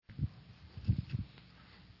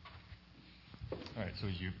All right, so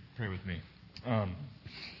would you pray with me? Father,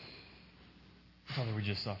 we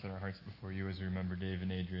just soften our hearts before you as we remember Dave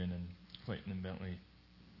and Adrian and Clayton and Bentley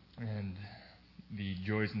and the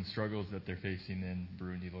joys and struggles that they're facing in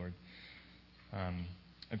Burundi, Lord. I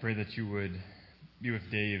pray that you would be with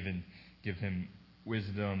Dave and give him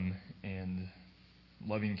wisdom and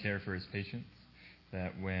loving care for his patients,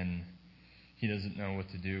 that when he doesn't know what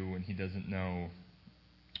to do, when he doesn't know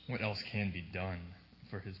what else can be done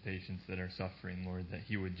for his patients that are suffering, Lord, that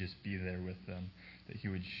he would just be there with them, that he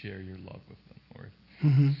would share your love with them, Lord.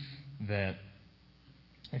 Mm-hmm. That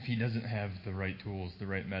if he doesn't have the right tools, the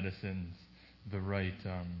right medicines, the right,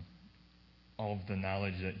 all of the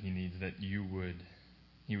knowledge that he needs, that he would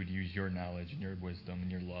use your knowledge and your wisdom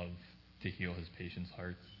and your love to heal his patients'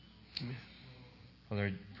 hearts. Amen. Father,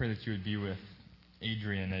 I pray that you would be with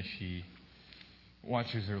Adrian as she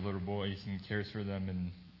watches her little boys and cares for them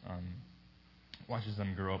and watches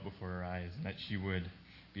them grow up before her eyes, and that she would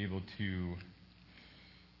be able to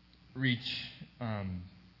reach the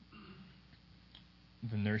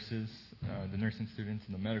nurses, the nursing students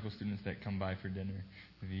and the medical students that come by for dinner,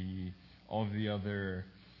 all of the other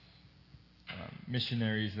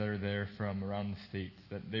missionaries that are there from around the states,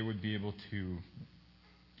 that they would be able to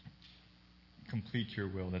complete your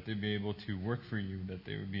will, that they'd be able to work for you, that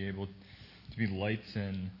they would be able to be lights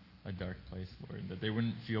in a dark place, Lord, that they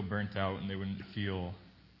wouldn't feel burnt out and they wouldn't feel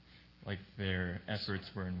like their efforts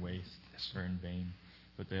were in waste or in vain,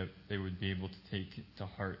 but that they would be able to take to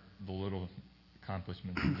heart the little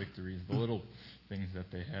accomplishments and victories, the little things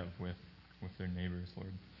that they have with their neighbors,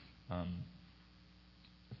 Lord. I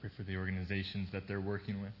pray for the organizations that they're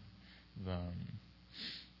working with,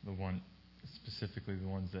 specifically the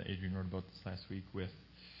ones that Adrian wrote about this last week, with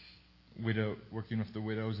working with the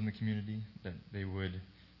widows in the community, that they would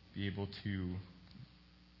be able to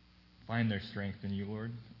find their strength in you,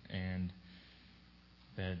 Lord, and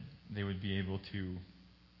that they would be able to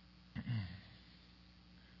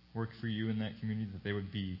work for you in that community, that they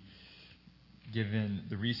would be given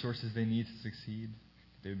the resources they need to succeed,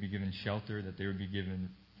 that they would be given shelter, that they would be given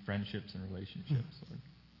friendships and relationships, Lord.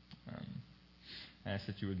 I ask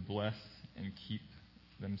that you would bless and keep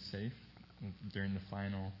them safe during the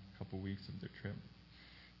final couple weeks of their trip,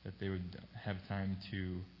 that they would have time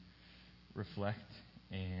to reflect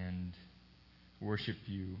and worship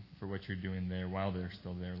you for what you're doing there while they're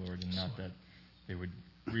still there, Lord, and not that they would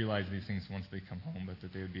realize these things once they come home, but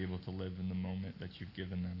that they would be able to live in the moment that you've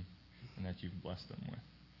given them and that you've blessed them with.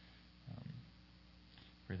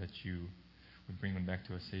 Pray that you would bring them back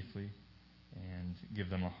to us safely and give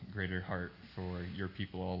them a greater heart for your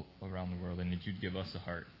people all around the world, and that you'd give us a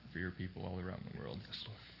heart for your people all around the world. Yes,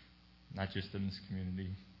 Lord. Not just in this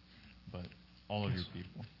community, but all of your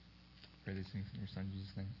people. Pray these things in your Son,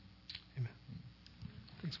 Jesus' name. Amen.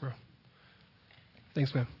 Thanks, bro.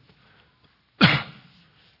 Thanks, man.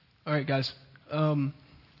 All right, guys.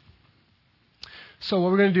 So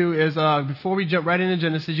what we're going to do is, before we jump right into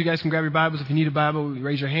Genesis, you guys can grab your Bibles. If you need a Bible,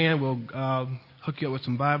 raise your hand. We'll hook you up with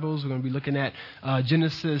some Bibles. We're going to be looking at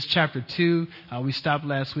Genesis chapter 2. We stopped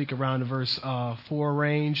last week around the verse 4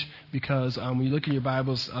 range, because when you look in your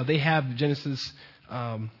Bibles, they have Genesis.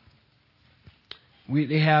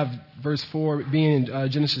 They have verse 4 being in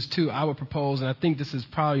Genesis 2. I would propose, and I think this is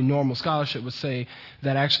probably normal scholarship, would say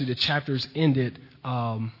that actually the chapters ended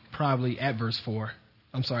probably at verse 4.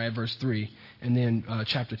 I'm sorry, at verse 3. And then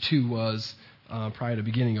chapter 2 was probably the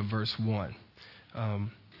beginning of verse 1.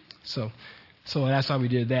 So that's how we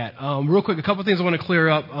did that. Real quick, a couple things I want to clear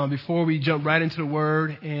up before we jump right into the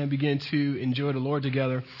Word and begin to enjoy the Lord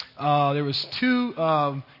together. There was two,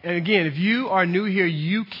 and again, if you are new here,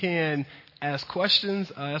 you can ask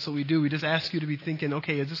questions. That's what we do. We just ask you to be thinking,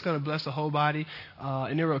 okay, is this going to bless the whole body?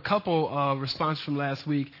 And there were a couple of responses from last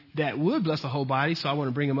week that would bless the whole body, so I want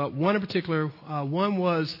to bring them up. One in particular, one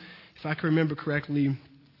was, if I can remember correctly,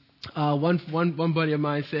 one buddy of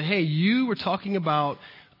mine said, hey, you were talking about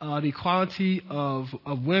the equality of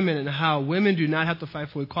women and how women do not have to fight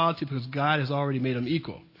for equality because God has already made them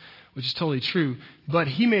equal, which is totally true. But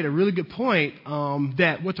he made a really good point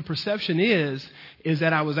that what the perception is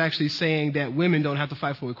that I was actually saying that women don't have to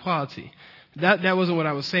fight for equality. That wasn't what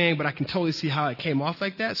I was saying, but I can totally see how it came off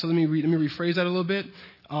like that. So let me rephrase that a little bit.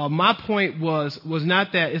 My point was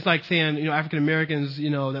not that it's like saying, African Americans,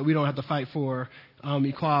 that we don't have to fight for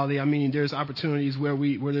equality. I mean, there's opportunities where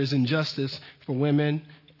there's injustice for women,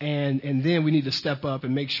 and then we need to step up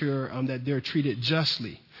and make sure that they're treated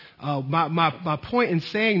justly. My point in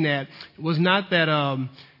saying that was not that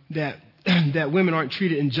that women aren't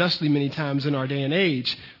treated unjustly many times in our day and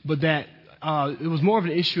age, but that it was more of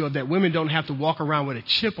an issue of that women don't have to walk around with a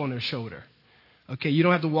chip on their shoulder. Okay, you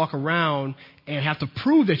don't have to walk around and have to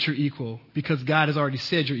prove that you're equal because God has already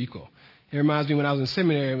said you're equal. It reminds me when I was in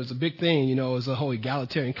seminary, it was a big thing, it was a whole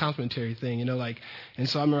egalitarian, complementary thing, and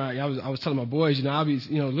so I remember I was telling my boys,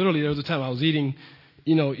 literally there was a time I was eating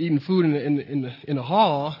food in the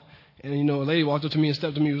hall, and, a lady walked up to me and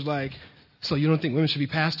stepped to me and was like, so you don't think women should be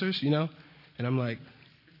pastors, And I'm like,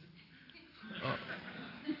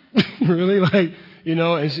 really?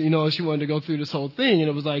 And she wanted to go through this whole thing, and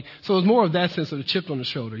it was like, so it was more of that sense of the chip on the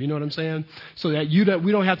shoulder, you know what I'm saying? So that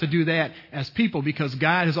we don't have to do that as people because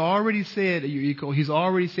God has already said that you're equal. He's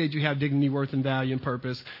already said you have dignity, worth, and value and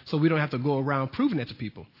purpose, so we don't have to go around proving that to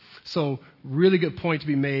people. So really good point to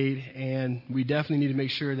be made, and we definitely need to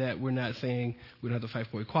make sure that we're not saying we don't have to fight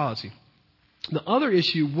for equality. The other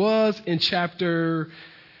issue was in chapter,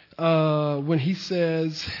 when he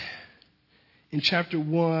says in chapter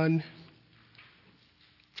 1,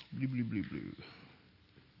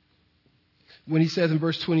 when he says in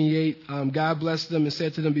verse 28, God blessed them and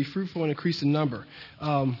said to them, be fruitful and increase in number.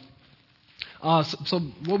 So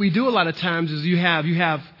what we do a lot of times is you have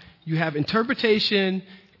interpretation,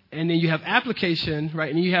 and then you have application,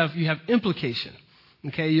 right? And you have implication.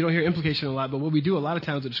 Okay, you don't hear implication a lot, but what we do a lot of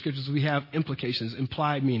times with the scriptures, we have implications,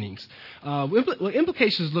 implied meanings. What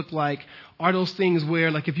implications look like are those things where,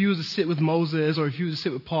 like if you were to sit with Moses or if you were to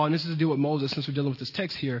sit with Paul, and this is to do with Moses since we're dealing with this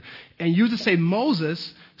text here, and you were to say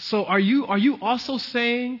Moses, so are you also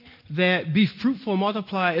saying that be fruitful and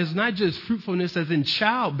multiply is not just fruitfulness as in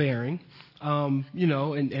childbearing,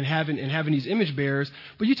 and having these image bearers,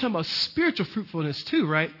 but you're talking about spiritual fruitfulness too,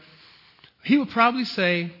 right? He would probably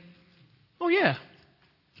say, oh yeah.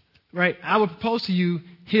 Right, I would propose to you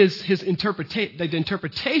his interpretation. The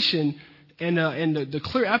interpretation and the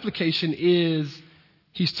clear application is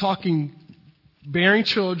he's talking bearing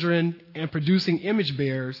children and producing image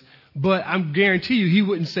bearers. But I guarantee you, he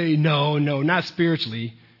wouldn't say no, not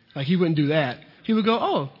spiritually. Like he wouldn't do that. He would go,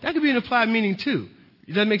 oh, that could be an implied meaning too.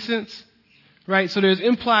 Does that make sense? Right. So there's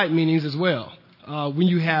implied meanings as well when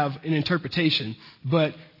you have an interpretation.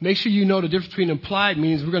 But make sure you know the difference between implied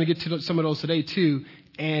meanings. We're going to get to some of those today too.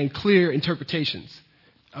 And clear interpretations.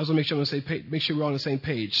 I was going to make sure we're on the same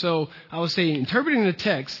page. So I was saying, interpreting the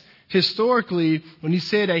text, historically, when he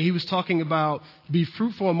said that, he was talking about be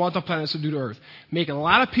fruitful and multiply and subdue the earth. Make a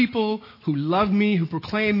lot of people who love me, who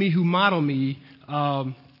proclaim me, who model me,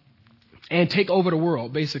 and take over the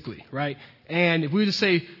world, basically, right? And if we were to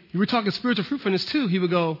say, you were talking spiritual fruitfulness too, he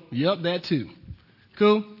would go, yep, that too.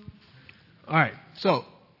 Cool? All right, so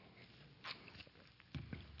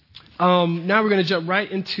now we're going to jump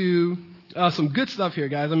right into some good stuff here,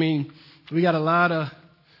 guys. I mean, we got a lot of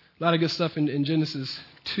good stuff in Genesis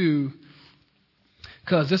 2,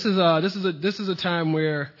 because this is a time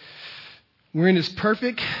where we're in this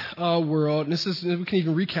perfect world. And we can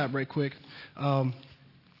even recap right quick.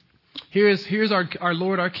 Here's our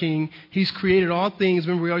Lord, our King. He's created all things.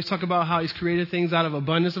 Remember, we always talk about how He's created things out of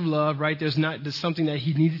abundance of love, right? There's something that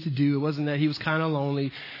He needed to do. It wasn't that He was kind of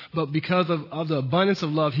lonely, but because of the abundance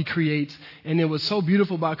of love He creates. And then what's so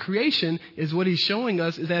beautiful about creation is what He's showing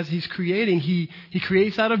us is as He's creating, He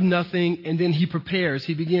creates out of nothing, and then He prepares.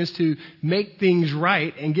 He begins to make things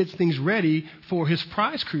right and gets things ready for His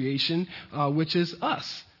prize creation, which is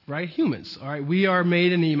us. Right? Humans. All right. We are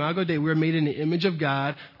made in the Imago Dei. We're made in the image of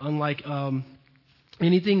God, unlike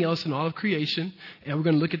anything else in all of creation. And we're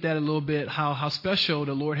going to look at that a little bit, how special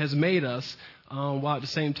the Lord has made us, while at the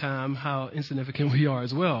same time how insignificant we are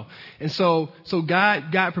as well. And so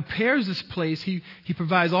God prepares this place. He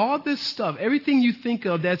provides all this stuff, everything you think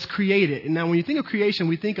of that's created. And now when you think of creation,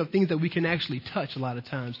 we think of things that we can actually touch a lot of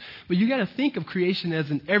times. But you got to think of creation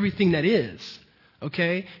as in everything that is.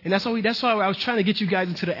 Okay? And that's why I was trying to get you guys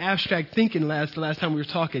into the abstract thinking the last time we were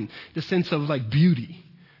talking, the sense of like beauty,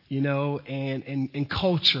 and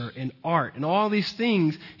culture and art and all these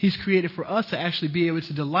things He's created for us to actually be able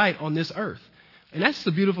to delight on this earth. And that's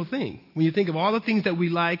the beautiful thing. When you think of all the things that we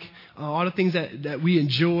like, all the things that we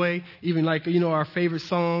enjoy, even like, our favorite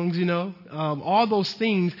songs, all those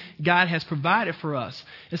things God has provided for us.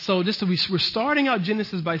 And so we're starting out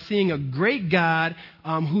Genesis by seeing a great God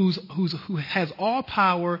who has all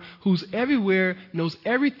power, who's everywhere, knows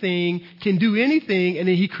everything, can do anything, and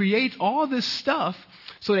then He creates all this stuff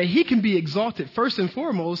so that He can be exalted first and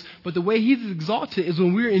foremost. But the way He's exalted is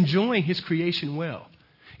when we're enjoying His creation well.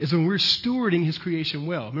 Is when we're stewarding His creation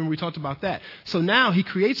well. Remember, we talked about that. So now He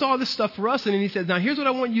creates all this stuff for us, and then He says, now here's what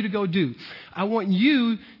I want you to go do. I want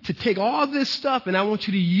you to take all this stuff, and I want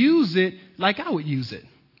you to use it like I would use it.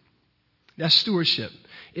 That's stewardship.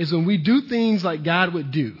 Is when we do things like God would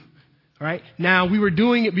do. Right? Now, we were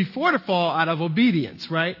doing it before the fall out of obedience,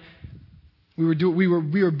 right? We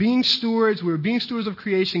were being stewards. We were being stewards of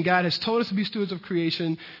creation. God has told us to be stewards of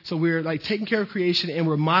creation. So we're like taking care of creation, and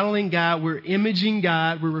we're modeling God. We're imaging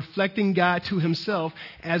God. We're reflecting God to Himself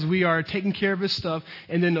as we are taking care of His stuff.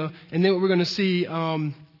 And then what we're going to see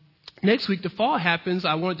next week, the fall happens.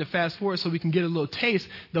 I wanted to fast forward so we can get a little taste.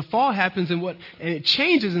 The fall happens, and it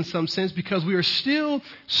changes in some sense because we are still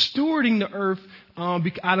stewarding the earth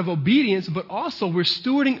out of obedience, but also we're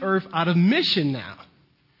stewarding earth out of mission now.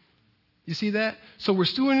 You see that? So we're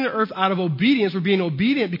stewarding the earth out of obedience. We're being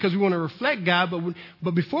obedient because we want to reflect God.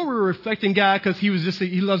 But before we were reflecting God because He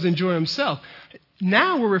loves to enjoy Himself.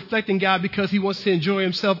 Now we're reflecting God because He wants to enjoy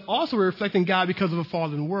Himself. Also, we're reflecting God because of a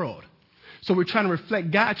fallen world. So we're trying to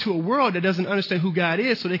reflect God to a world that doesn't understand who God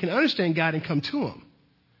is, so they can understand God and come to Him.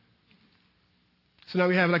 So now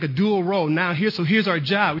we have like a dual role. Now here's our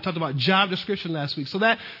job. We talked about job description last week. So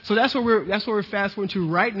that's what we're fast forwarding to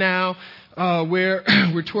right now. Where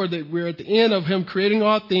we're at the end of Him creating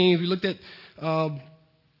all things. We looked at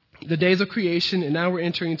the days of creation, and now we're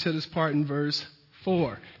entering into this part in verse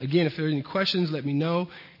 4. Again, if there are any questions, let me know,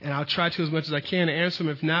 and I'll try to as much as I can to answer them.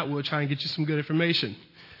 If not, we'll try and get you some good information.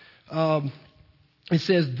 It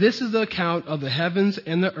says, "This is the account of the heavens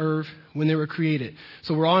and the earth when they were created."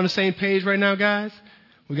 So we're all on the same page right now, guys.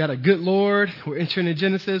 We got a good Lord. We're entering in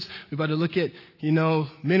Genesis. We're about to look at, men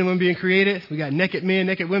and women being created. We got naked men,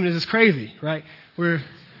 naked women. This is crazy, right?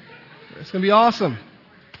 It's going to be awesome.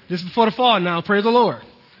 This is before the fall now. Praise the Lord.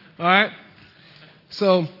 All right.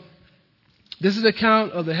 So this is the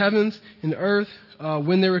account of the heavens and the earth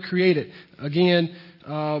when they were created. Again,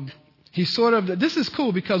 this is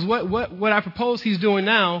cool because what I propose he's doing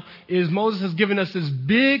now is Moses has given us this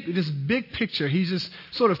big picture. He's just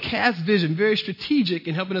sort of cast vision, very strategic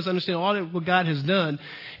in helping us understand all that what God has done.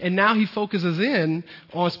 And now he focuses in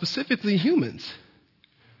on specifically humans.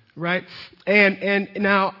 Right? And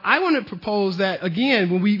now I want to propose that again,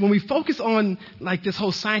 when we focus on like this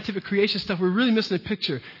whole scientific creation stuff, we're really missing the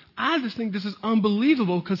picture. I just think this is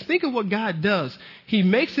unbelievable because think of what God does. He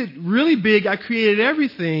makes it really big. I created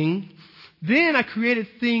everything. Then I created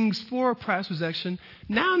things for a prized possession.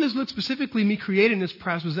 Now let's look specifically me creating this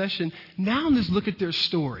prized possession. Now let's look at their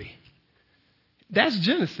story. That's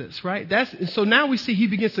Genesis, right? So now we see he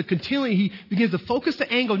begins to focus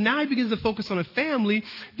the angle. Now he begins to focus on a family.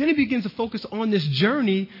 Then he begins to focus on this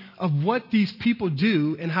journey of what these people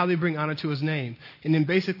do and how they bring honor to his name. And then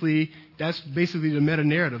that's basically the meta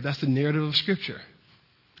narrative. That's the narrative of Scripture.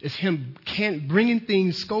 It's him bringing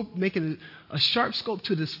things, making a sharp scope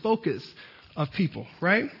to this focus of people,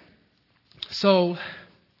 right? So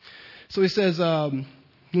he says, when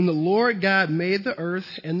the Lord God made the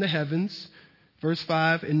earth and the heavens, verse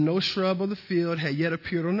 5, and no shrub of the field had yet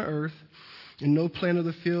appeared on the earth, and no plant of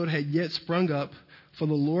the field had yet sprung up, for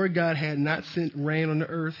the Lord God had not sent rain on the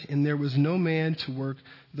earth, and there was no man to work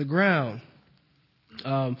the ground.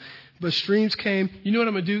 But streams came. You know what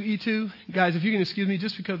I'm going to do, E2? Guys, if you can excuse me,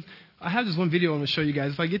 just because I have this one video I'm going to show you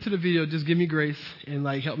guys. If I get to the video, just give me grace and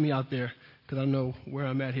help me out there because I don't know where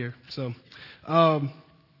I'm at here. So, but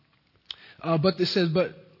it says,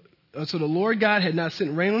 so the Lord God had not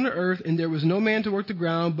sent rain on the earth, and there was no man to work the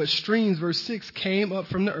ground, but streams, verse 6, came up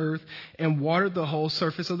from the earth and watered the whole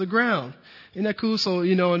surface of the ground. Isn't that cool? So,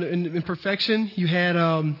 in perfection, you had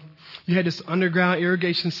this underground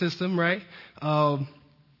irrigation system, right?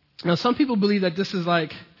 Now, some people believe that this is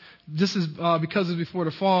because it's before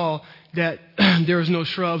the fall, that there is no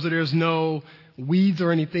shrubs or there's no weeds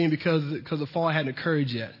or anything because the fall hadn't occurred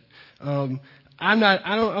yet. I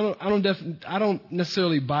don't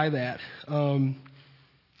necessarily buy that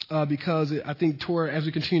because I think as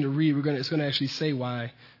we continue to read, it's going to actually say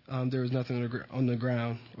why there is nothing on the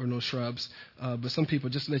ground or no shrubs. But some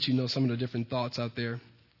people, just to let you know some of the different thoughts out there.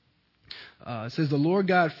 It says the Lord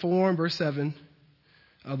God formed, verse 7.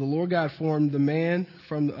 The Lord God formed the man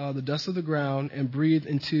from the dust of the ground and breathed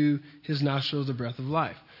into his nostrils the breath of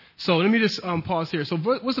life. So let me just pause here. So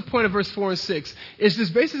what's the point of verse 4 and 6? It's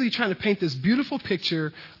just basically trying to paint this beautiful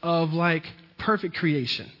picture of perfect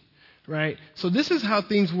creation, right? So this is how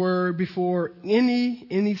things were before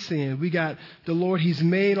any sin. We got the Lord. He's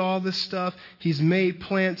made all this stuff. He's made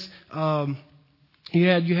plants. You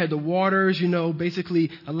had the waters,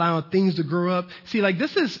 basically allowing things to grow up. See,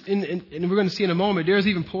 this is, and we're going to see in a moment, there's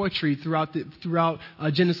even poetry throughout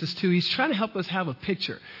Genesis 2. He's trying to help us have a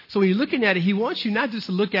picture. So when you're looking at it, he wants you not just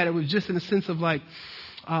to look at it with just in a sense of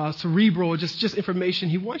cerebral, just information.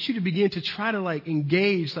 He wants you to begin to try to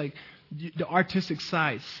engage the artistic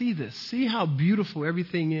side. See this. See how beautiful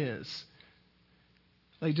everything is.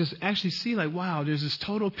 Just actually see wow, there's this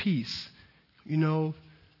total peace,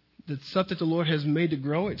 The stuff that the Lord has made to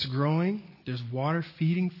grow, it's growing. There's water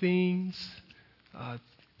feeding things. I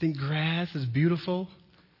think grass is beautiful.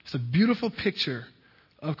 It's a beautiful picture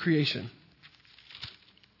of creation.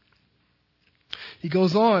 He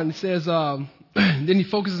goes on, he says, then he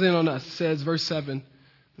focuses in on us. It says, verse 7.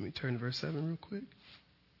 Let me turn to verse 7 real quick.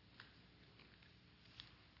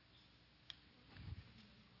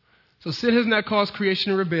 So sin has not caused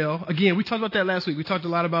creation to rebel. Again, we talked about that last week. We talked a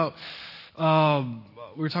lot about,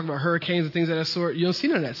 we were talking about hurricanes and things of that sort. You don't see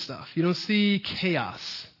none of that stuff. You don't see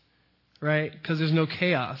chaos, right? Because there's no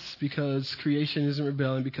chaos, because creation isn't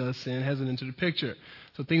rebelling, because sin hasn't entered the picture.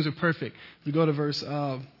 So things are perfect. If we go to verse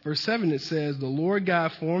 7, it says, the Lord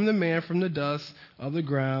God formed the man from the dust of the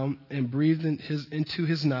ground and breathed into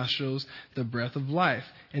his nostrils the breath of life.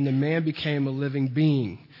 And the man became a living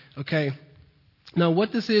being. Okay. Now,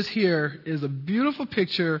 what this is here is a beautiful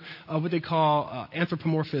picture of what they call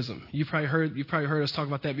anthropomorphism. You've probably heard us talk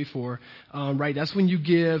about that before, right? That's when you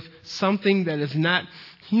give something that is not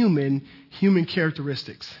human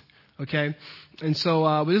characteristics. Okay, and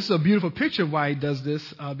so this is a beautiful picture of why he does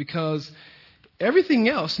this, because everything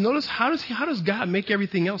else. Notice how does God make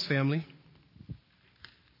everything else, family?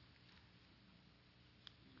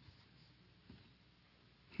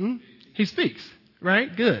 He speaks.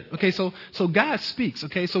 Right? Good. Okay, so God speaks.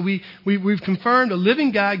 Okay, so we've confirmed a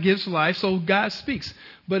living God gives life, so God speaks.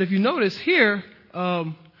 But if you notice here,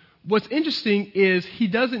 what's interesting is he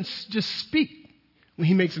doesn't just speak when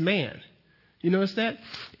he makes man. You notice that?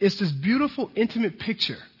 It's this beautiful, intimate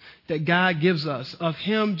picture that God gives us of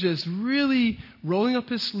him just really rolling up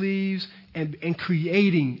his sleeves and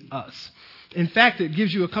creating us. In fact, it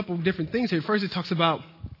gives you a couple of different things here. First, it talks about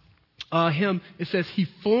it says he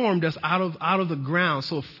formed us out of the ground.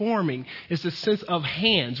 So forming is the sense of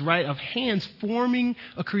hands, right? Of hands forming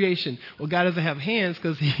a creation. Well, God doesn't have hands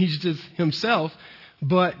because he's just himself.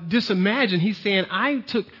 But just imagine, he's saying, I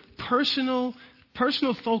took personal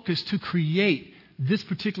focus to create this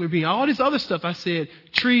particular being. All this other stuff I said,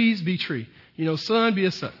 trees be tree, sun be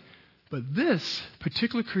a sun. But this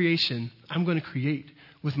particular creation, I'm going to create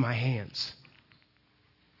with my hands.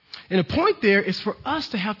 And the point there is for us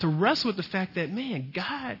to have to wrestle with the fact that, man,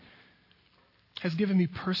 God has given me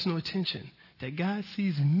personal attention, that God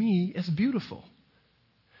sees me as beautiful.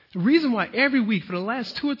 The reason why every week, for the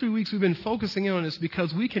last 2 or 3 weeks, we've been focusing in on this,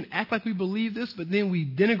 because we can act like we believe this, but then we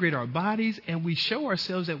denigrate our bodies and we show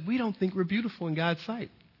ourselves that we don't think we're beautiful in God's sight.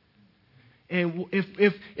 And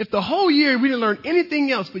if the whole year we didn't learn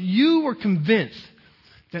anything else, but you were convinced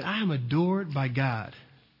that I am adored by God,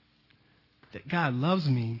 that God loves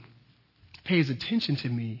me, pays attention to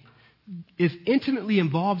me, is intimately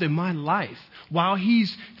involved in my life. While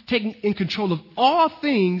he's taking in control of all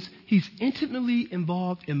things, he's intimately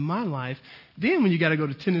involved in my life. Then when you got to go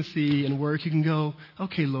to Tennessee and work, you can go,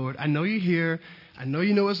 okay, Lord, I know you're here. I know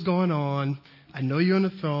you know what's going on. I know you're on the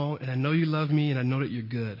throne, and I know you love me, and I know that you're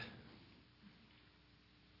good.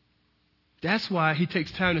 That's why he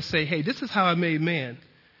takes time to say, hey, this is how I made man.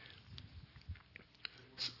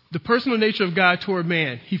 The personal nature of God toward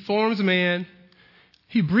man. He forms man.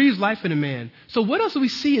 He breathes life into man. So what else do we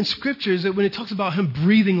see in scriptures that when it talks about him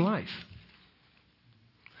breathing life?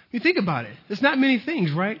 You think about it. It's not many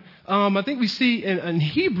things, right? I think we see in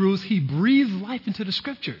Hebrews, he breathes life into the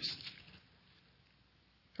scriptures.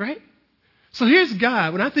 Right? So here's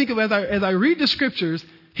God. When I think of as I read the scriptures,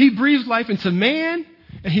 he breathes life into man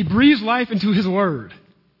and he breathes life into his word.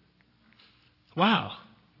 Wow.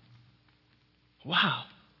 Wow.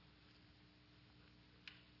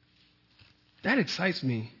 That excites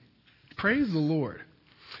me. Praise the Lord.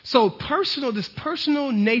 So this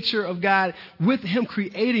personal nature of God with him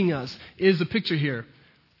creating us is the picture here.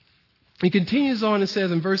 He continues on and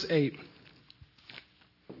says in verse 8,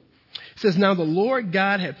 it says, now the Lord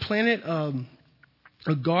God had planted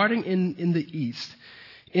a garden in the east,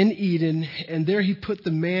 in Eden, and there he put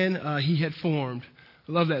the man he had formed.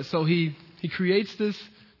 I love that. So he creates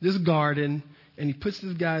this garden, and he puts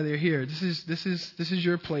this guy there. Here, this is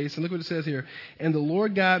your place. And look what it says here. And the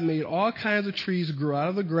Lord God made all kinds of trees grow out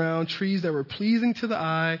of the ground, trees that were pleasing to the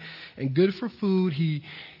eye and good for food. He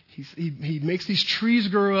makes these trees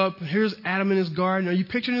grow up. Here's Adam in his garden. Are you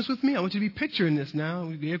picturing this with me? I want you to be picturing this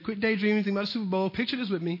now. Quit daydreaming, think about the Super Bowl. Picture this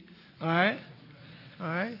with me. All right? All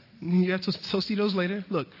right? You have to see those later.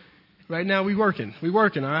 Look, right now we're working,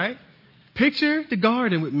 all right? Picture the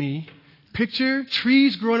garden with me. Picture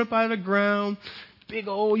trees growing up out of the ground, big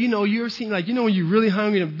old, you ever seen when you're really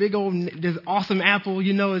hungry and a big old, this awesome apple,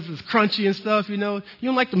 it's crunchy and stuff, You don't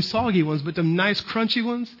like them soggy ones, but them nice crunchy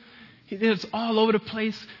ones. It's all over the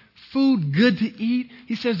place. Food good to eat.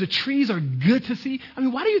 He says the trees are good to see. I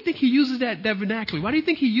mean, why do you think he uses that vernacular? Why do you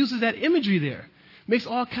think he uses that imagery there? Makes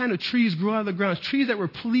all kind of trees grow out of the ground. Trees that were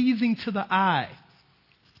pleasing to the eye.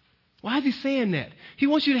 Why is he saying that? He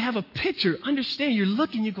wants you to have a picture, understand. You're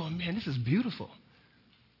looking, you're going, man, this is beautiful.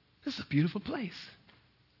 This is a beautiful place.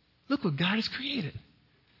 Look what God has created.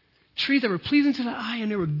 Trees that were pleasing to the eye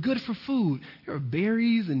and they were good for food. There were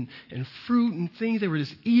berries and fruit and things they were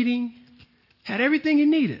just eating. Had everything you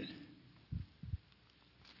needed.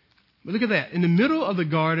 But look at that. In the middle of the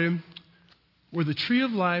garden were the tree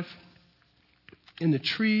of life and the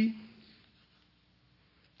tree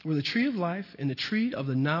of life and the tree of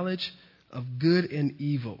the knowledge of good and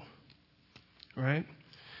evil. All right?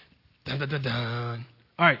 Dun, dun, dun, dun.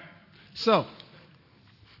 All right. So,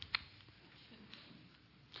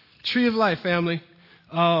 tree of life, family.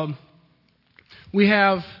 We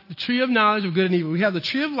have the tree of knowledge of good and evil. We have the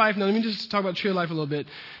tree of life. Now, let me just talk about the tree of life a little bit.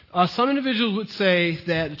 Some individuals would say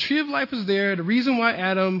that the tree of life is there. The reason why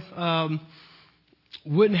Adam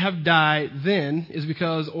wouldn't have died then is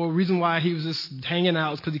because, or the reason why he was just hanging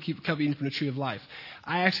out is because he kept eating from the tree of life.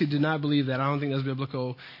 I actually did not believe that. I don't think that's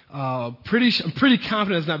biblical. I'm pretty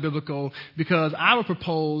confident it's not biblical because I would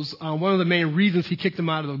propose one of the main reasons he kicked him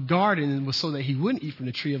out of the garden was so that he wouldn't eat from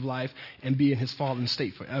the tree of life and be in his fallen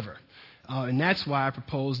state forever. And that's why I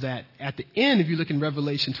propose that at the end, if you look in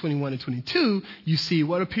Revelation 21 and 22, you see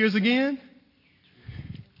what appears again?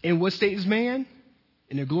 In what state is man?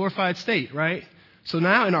 In a glorified state, right? So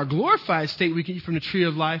now in our glorified state, we can eat from the tree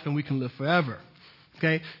of life and we can live forever.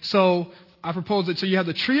 Okay? So I propose that so you have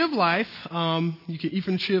the tree of life. You can eat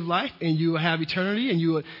from the tree of life and you will have eternity and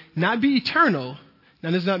you will not be eternal. Now,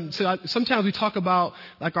 this is not, so sometimes we talk about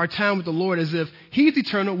like our time with the Lord as if He's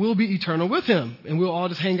eternal, we'll be eternal with Him, and we'll all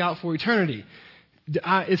just hang out for eternity.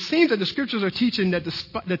 It seems that the Scriptures are teaching that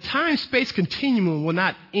the time-space continuum will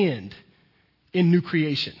not end in new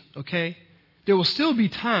creation, okay? There will still be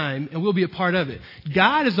time, and we'll be a part of it.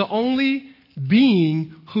 God is the only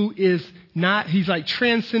being who is not, He's like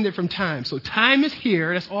transcendent from time. So time is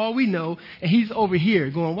here, that's all we know, and He's over here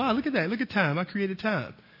going, wow, look at that, look at time, I created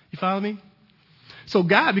time. You follow me? So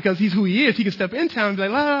God, because He's who He is, He can step in time and be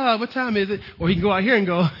like, what time is it? Or He can go out here and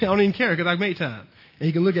go, I don't even care because I've made time. And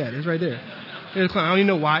He can look at it. It's right there. There's the clock. I don't need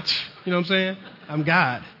no watch. You know what I'm saying? I'm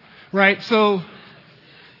God. Right? So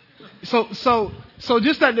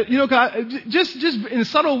just that, you know, God, just in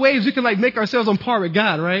subtle ways, we can like make ourselves on par with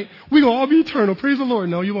God, right? We're going to all be eternal. Praise the Lord.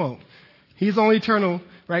 No, you won't. He's only eternal,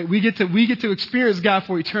 right? We get to experience God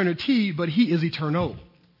for eternity, but He is eternal.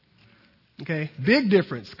 Okay, big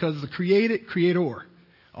difference because the created, creator.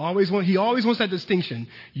 He always wants that distinction.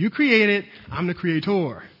 You created, I'm the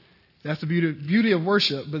creator. That's the beauty of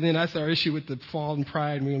worship. But then that's our issue with the fall and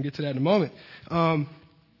pride, and we're going to get to that in a moment.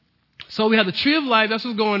 So we have the tree of life. That's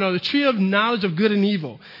what's going on. The tree of knowledge of good and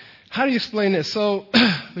evil. How do you explain this? So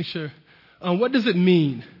make sure. What does it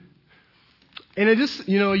mean? And it just,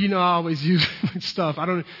 I always use stuff.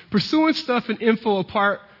 Pursuing stuff and info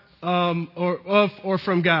apart. Or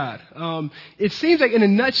from God. It seems like in a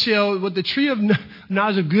nutshell, what the tree of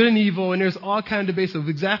knowledge of good and evil, and there's all kinds of debates of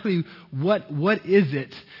exactly what is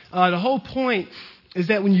it. The whole point is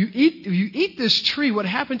that when if you eat this tree, what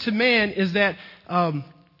happened to man is that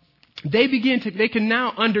they can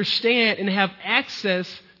now understand and have access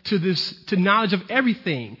to knowledge of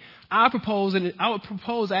everything. I would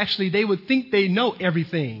propose actually they would think they know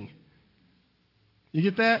everything. You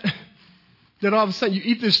get that? That all of a sudden you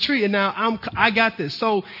eat this tree and now I got this.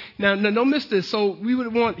 So now don't miss this. So we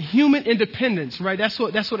would want human independence, right? That's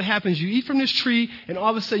what happens. You eat from this tree and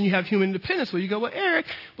all of a sudden you have human independence. Well, you go, well, Eric,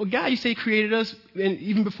 God, you say He created us and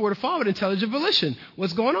even before the fall with intelligent volition.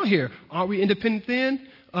 What's going on here? Aren't we independent then?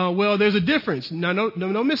 Well, there's a difference. Now,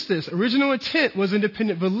 don't miss this. Original intent was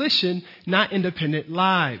independent volition, not independent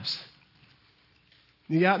lives.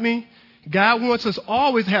 You got me? God wants us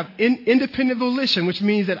always to have independent volition, which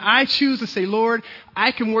means that I choose to say, Lord,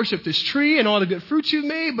 I can worship this tree and all the good fruits you've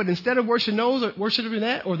made, but instead of worshiping those or worshiping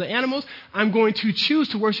that or the animals, I'm going to choose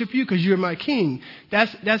to worship you because you're my king.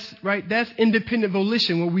 That's right. That's independent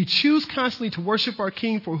volition, where we choose constantly to worship our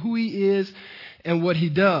king for who He is and what He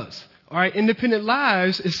does. All right, independent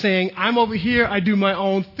lives is saying, I'm over here, I do my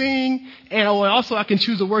own thing, and also I can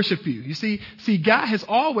choose to worship you. You see, God has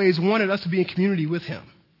always wanted us to be in community with Him.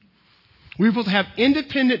 We're supposed to have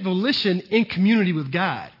independent volition in community with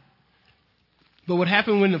God. But what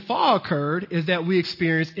happened when the fall occurred is that we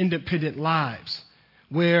experienced independent lives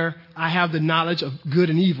where I have the knowledge of good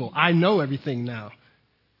and evil. I know everything now,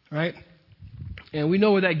 right? And we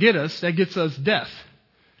know where that gets us. That gets us death,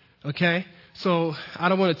 okay? So I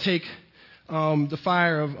don't want to take the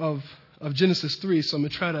fire of Genesis 3, so I'm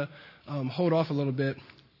going to try to hold off a little bit.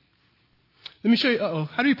 Let me show you.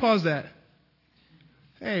 How do you pause that?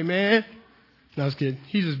 Hey, man. No, I was kidding.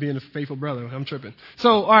 He's just being a faithful brother. I'm tripping.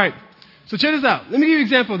 So, all right. So check this out. Let me give you an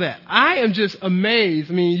example of that. I am just amazed.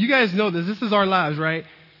 I mean, you guys know this. This is our lives, right?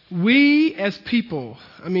 We as people,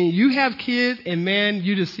 I mean, you have kids and man,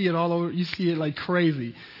 you just see it all over. You see it like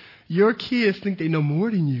crazy. Your kids think they know more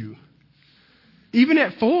than you. Even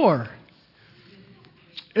at 4.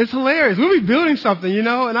 It's hilarious. We'll be building something, and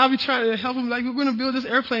I'll be trying to help them like, we're going to build this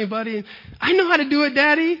airplane, buddy. And I know how to do it,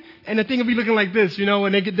 Daddy. And the thing will be looking like this,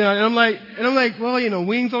 when they get done. And I'm like, well,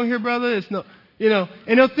 wings on here, brother. It's no,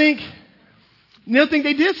 and they'll think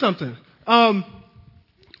they did something.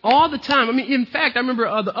 All the time. I mean, in fact, I remember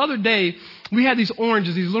the other day we had these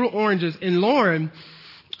little oranges, and Lauren,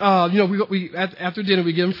 we after dinner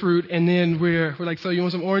we give them fruit, and then we're like, so you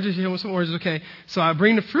want some oranges? You want some oranges? Okay. So I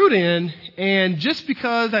bring the fruit in, and just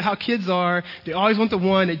because of how kids are, they always want the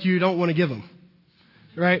one that you don't want to give them,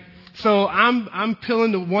 right? So I'm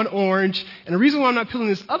peeling the one orange, and the reason why I'm not peeling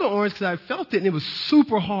this other orange because I felt it, and it was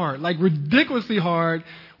super hard, like ridiculously hard,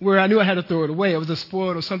 where I knew I had to throw it away. It was a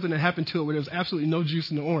spoiled or something that happened to it where there was absolutely no juice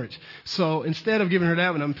in the orange. So instead of giving her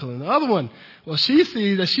that one, I'm peeling the other one. Well, she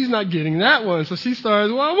sees that she's not getting that one, so she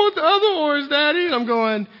starts, well, I want the other orange, Daddy. And I'm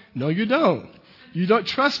going, no, you don't. You don't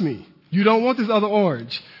trust me. You don't want this other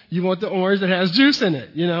orange. You want the orange that has juice in it,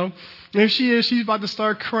 And if she's about to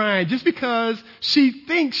start crying just because she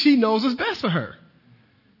thinks she knows what's best for her.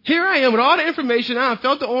 Here I am with all the information. I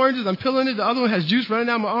felt the oranges. I'm peeling it. The other one has juice running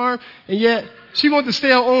down my arm. And yet she wants the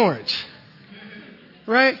stale orange.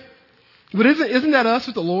 Right? But isn't that us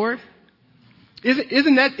with the Lord?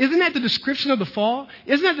 Isn't that the description of the fall?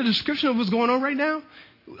 Isn't that the description of what's going on right now?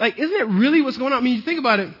 Like, isn't that really what's going on? I mean, you think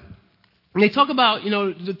about it. When they talk about,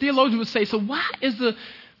 the theologian would say, so why is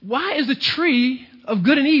the tree of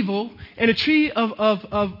good and evil and a tree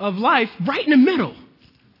of life right in the middle?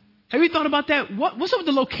 Have you thought about that? What's up with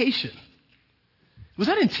the location? Was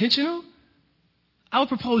that intentional? I would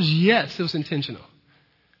propose yes, it was intentional.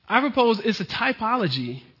 I propose it's a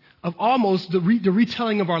typology of almost the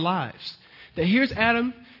retelling of our lives. That here's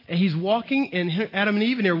Adam, and he's walking, and Adam and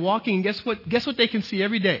Eve, and they're walking, and guess what? Guess what they can see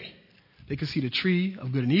every day? They can see the tree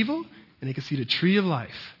of good and evil, and they can see the tree of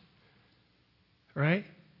life. Right?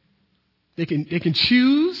 They can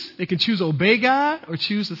choose to obey God or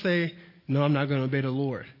choose to say, no, I'm not going to obey the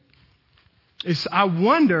Lord. I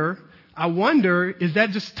wonder, is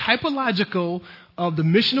that just typological of the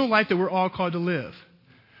missional life that we're all called to live?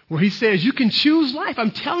 Where he says, you can choose life.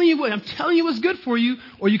 I'm telling you what's good for you,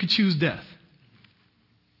 or you can choose death.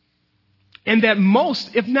 And that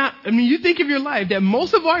you think of your life, that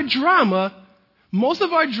most of our drama,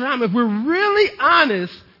 if we're really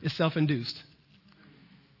honest, is self-induced.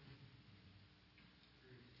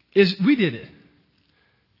 We did it.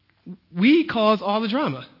 We caused all the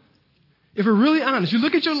drama. If we're really honest, you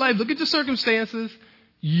look at your life, look at your circumstances,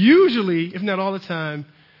 usually, if not all the time,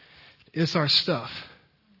 it's our stuff.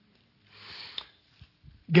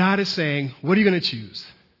 God is saying, what are you going to choose?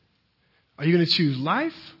 Are you going to choose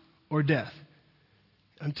life or death?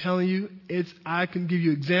 I'm telling you, I can give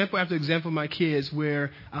you example after example of my kids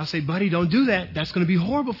where I'll say, buddy, don't do that. That's going to be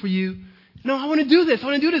horrible for you. No, I want to do this.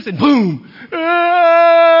 And boom,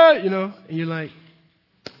 and you're like,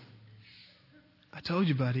 I told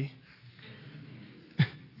you, buddy.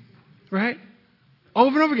 Right?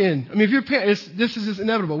 Over and over again. I mean, if you're a parent, this is just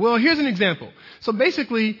inevitable. Well, here's an example. So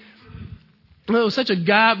basically, it was such a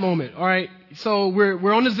God moment. All right. So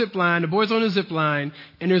we're on the zip line. The boys are on the zip line,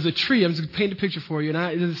 and there's a tree. I'm just going to paint a picture for you,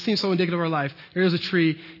 and it seems so indicative of our life. There's a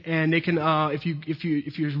tree, and they can, if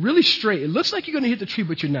you're really straight, it looks like you're going to hit the tree,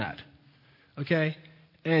 but you're not. Okay.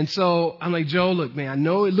 And so I'm like, Joe, look, man, I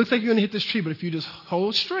know it looks like you're going to hit this tree, but if you just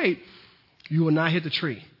hold straight, you will not hit the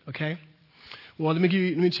tree. Okay. Well, let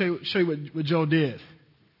me show you what Joe did.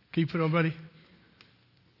 Can you put it on, buddy?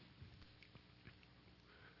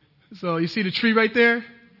 So you see the tree right there?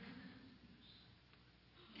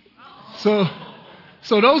 So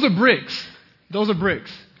those are bricks. Those are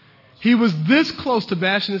bricks. He was this close to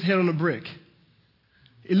bashing his head on a brick.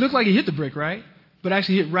 It looked like he hit the brick, right? But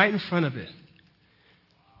actually hit right in front of it.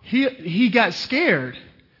 He got scared,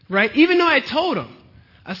 right? Even though I told him.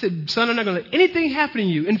 I said, son, I'm not going to let anything happen to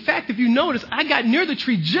you. In fact, if you notice, I got near the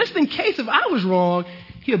tree just in case if I was wrong,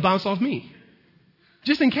 he would bounce off me.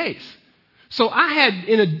 Just in case. So I had,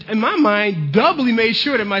 in my mind, doubly made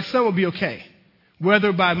sure that my son would be okay.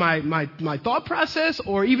 Whether by my thought process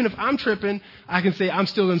or even if I'm tripping, I can say, I'm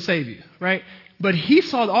still going to save you, right? But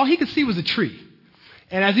all he could see was a tree.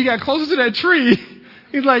 And as he got closer to that tree,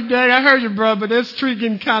 he's like, Dad, I heard you, bro, but this tree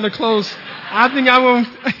getting kind of close. I think I'm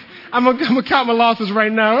gonna count my losses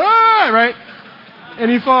right now. Right? And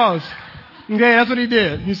he falls. Okay, that's what he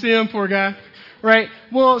did. You see him, poor guy? right?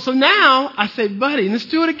 Well, so now I say, buddy, let's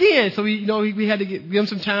do it again. So we had to give him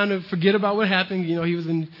some time to forget about what happened. He was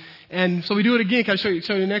in, and so we do it again. Can I show you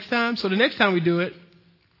the next time? So the next time we do it,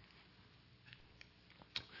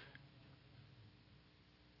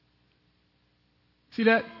 see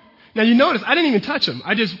that? Now you notice I didn't even touch him.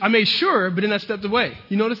 I made sure, but then I stepped away.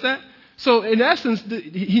 You notice that? So in essence,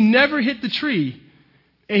 he never hit the tree,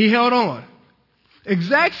 and he held on.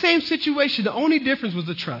 Exact same situation. The only difference was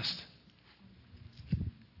the trust.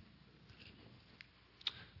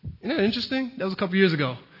 Isn't that interesting? That was a couple years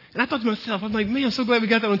ago. And I thought to myself, I'm like, man, I'm so glad we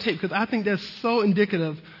got that on tape because I think that's so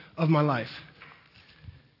indicative of my life.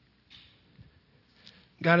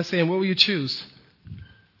 God is saying, what will you choose?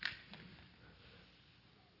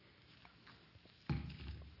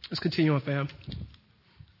 Let's continue on, fam.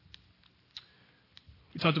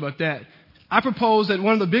 We talked about that. I propose that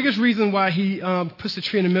one of the biggest reasons why he puts the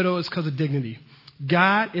tree in the middle is because of dignity.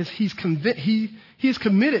 God is he's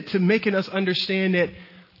committed to making us understand that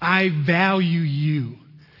I value you.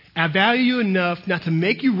 I value you enough not to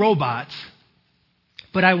make you robots,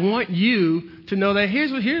 but I want you to know that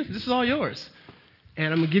this is all yours. And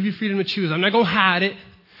I'm going to give you freedom to choose. I'm not going to hide it.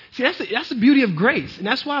 See, that's the beauty of grace. And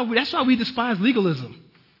that's why we despise legalism.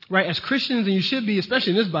 Right? As Christians, and you should be,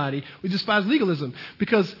 especially in this body, we despise legalism.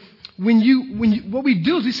 Because what we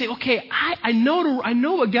do is we say, okay, I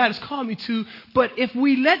know what God has called me to, but if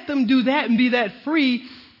we let them do that and be that free,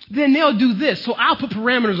 then they'll do this. So I'll put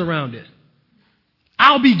parameters around it.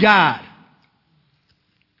 I'll be God.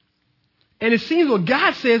 And it seems what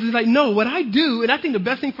God says is like, no, what I do, and I think the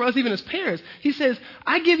best thing for us even as parents, he says,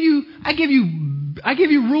 I give you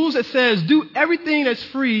rules that says do everything that's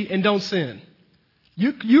free and don't sin.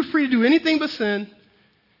 You're free to do anything but sin,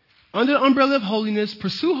 under the umbrella of holiness,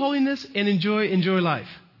 pursue holiness, and enjoy life.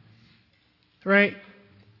 Right?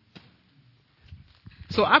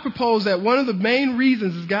 So I propose that one of the main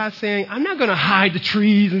reasons is God saying, I'm not going to hide the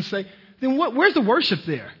trees and say, then where's the worship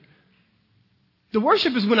there? The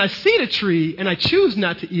worship is when I see the tree and I choose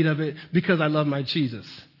not to eat of it because I love my Jesus.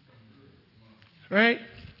 Right?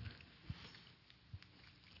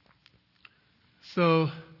 So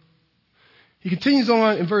he continues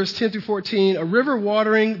on in verse 10 through 14. A river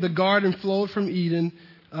watering the garden flowed from Eden.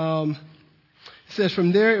 It says,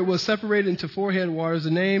 from there it was separated into 4 headwaters.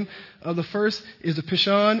 The name of the first is the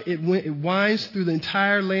Pishon. It winds through the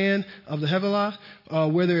entire land of the Havilah,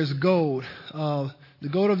 where there is gold. The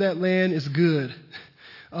gold of that land is good.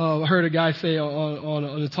 I heard a guy say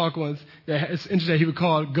on the talk once that it's interesting he would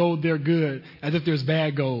call gold there good, as if there's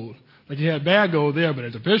bad gold. Like you had bad gold there, but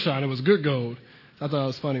at the Pishon it was good gold. I thought it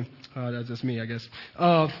was funny. That's just me, I guess.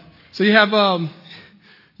 So you have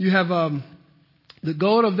the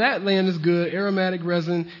gold of that land is good. Aromatic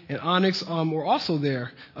resin and onyx were also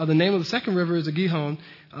there. The name of the second river is the Gihon.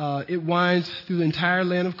 It winds through the entire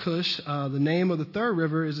land of Cush. The name of the third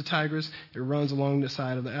river is the Tigris. It runs along the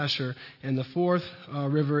side of the Asher. And the fourth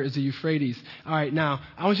river is the Euphrates. All right, now,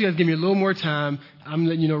 I want you guys to give me a little more time. I'm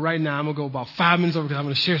letting you know right now I'm going to go about 5 minutes over because I'm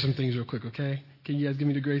going to share some things real quick, okay? Can you guys give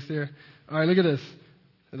me the grace there? All right, look at this.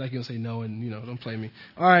 Like you'll say no and, don't play me.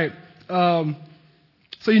 All right.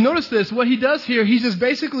 So you notice this. What he does here, he's just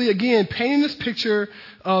basically, again, painting this picture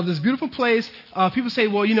of this beautiful place. People say,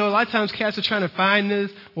 well, a lot of times cats are trying to find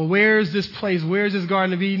this. Well, where is this place? Where is this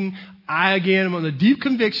Garden of Eden? I, again, am on the deep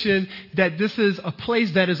conviction that this is a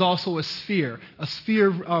place that is also a sphere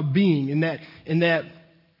of being. And I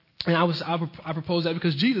propose that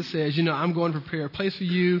because Jesus says, I'm going to prepare a place for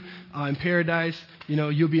you in paradise.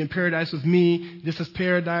 You'll be in paradise with me. This is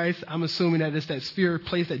paradise. I'm assuming that it's that sphere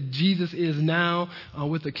place that Jesus is now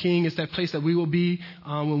with the King. It's that place that we will be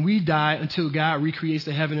when we die until God recreates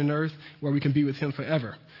the heaven and earth where we can be with him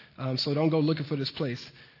forever. So don't go looking for this place.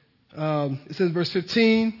 It says verse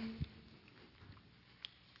 15.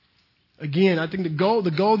 Again, I think the goal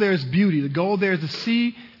there is beauty. The goal there is to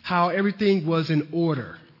see how everything was in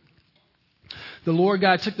order. The Lord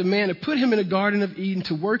God took the man and put him in the Garden of Eden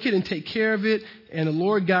to work it and take care of it. And the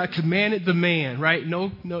Lord God commanded the man, right? No,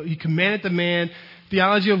 he commanded the man.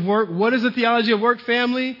 Theology of work. What is the theology of work,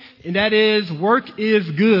 family? And that is work is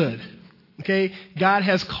good. Okay? God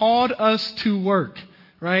has called us to work,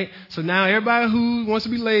 right? So now everybody who wants to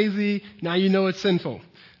be lazy, now you know it's sinful.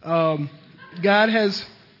 God has,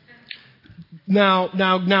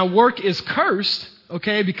 now work is cursed.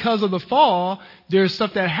 Okay, because of the fall, there's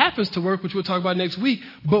stuff that happens to work, which we'll talk about next week.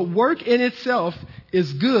 But work in itself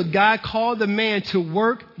is good. God called the man to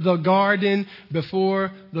work the garden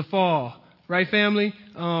before the fall. Right, family?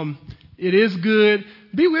 It is good.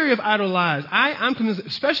 Be wary of idle lives. I'm convinced,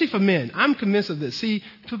 especially for men, I'm convinced of this. See,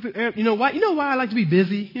 you know why I like to be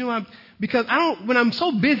busy? Because when I'm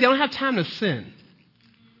so busy, I don't have time to sin.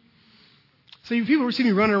 So people see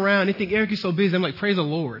me running around, they think Eric, you're so busy. I'm like, praise the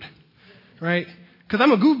Lord, right? Because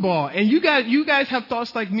I'm a goofball. And you guys have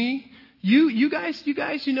thoughts like me. You guys, you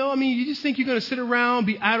just think you're going to sit around,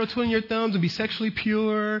 be idle, twiddling your thumbs, and be sexually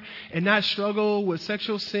pure and not struggle with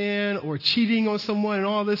sexual sin or cheating on someone and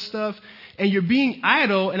all this stuff. And you're being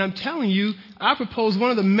idle, and I'm telling you, I propose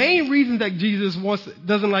one of the main reasons that Jesus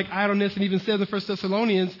doesn't like idleness, and even says in 1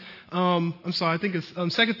 Thessalonians, I think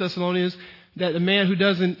it's 2 Thessalonians, that the man who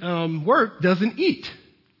doesn't work doesn't eat.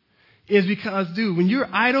 Is because, when you're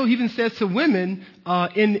idle, he even says to women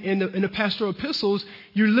in the pastoral epistles,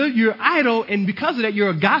 you're idle, and because of that, you're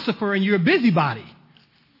a gossiper and you're a busybody.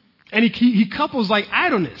 And he couples like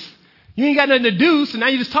idleness. You ain't got nothing to do, so now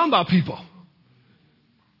you're just talking about people.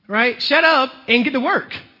 Right? Shut up and get to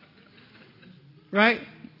work. Right?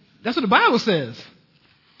 That's what the Bible says.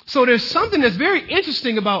 So there's something that's very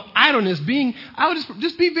interesting about idleness. I would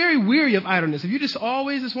just be very weary of idleness. If you just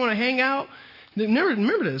always just want to hang out,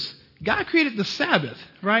 remember this. God created the Sabbath,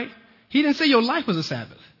 right? He didn't say your life was a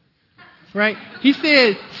Sabbath, right? He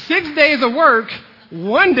said 6 days of work,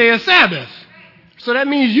 1 day of Sabbath. So that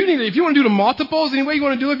means if you want to do the multiples, any way you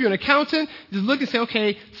want to do it, if you're an accountant, just look and say,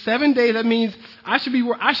 okay, 7 days, that means I should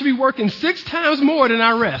be working 6 times more than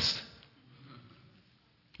I rest.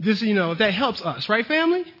 That helps us, right,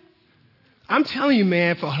 family? I'm telling you,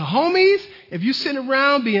 man, for the homies, if you're sitting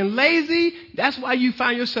around being lazy, that's why you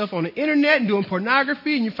find yourself on the internet and doing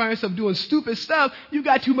pornography, and you find yourself doing stupid stuff. You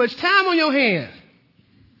got too much time on your hands.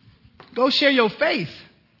 Go share your faith.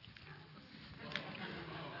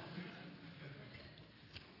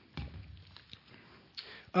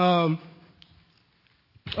 I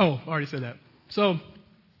already said that. So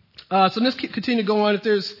let's continue to go on if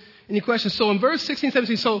there's any questions. So in verse 16,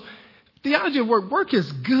 17, theology of work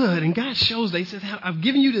is good, and God shows that. He says, I've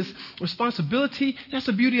given you this responsibility. That's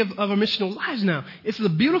the beauty of our missional lives now. It's a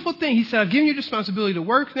beautiful thing. He said, I've given you the responsibility to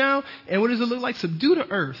work now, and what does it look like? Subdue the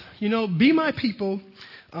earth. Be my people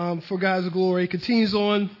for God's glory. It continues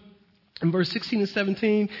on in verse 16 and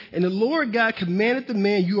 17. And the Lord God commanded the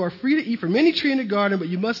man, you are free to eat from any tree in the garden, but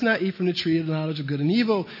you must not eat from the tree of the knowledge of good and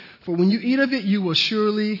evil. For when you eat of it, you will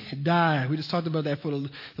surely die. We just talked about that. For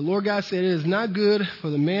the Lord God said, it is not good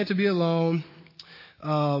for the man to be alone.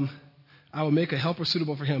 I will make a helper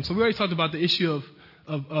suitable for him. So we already talked about the issue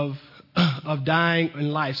of dying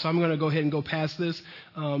in life. So I'm going to go ahead and go past this.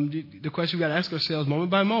 The question we've got to ask ourselves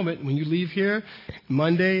moment by moment, when you leave here,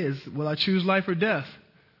 Monday is, will I choose life or death?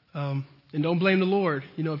 And don't blame the Lord,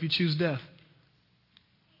 if you choose death.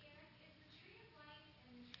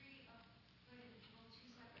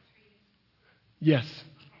 Yes.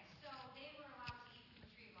 Okay, so they were allowed to eat from the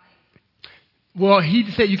tree of life? Well, he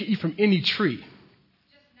said you can eat from any tree.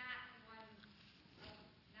 Just not the one of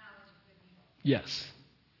knowledge of good and evil? Yes.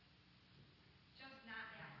 Just not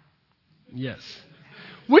that one? Yes.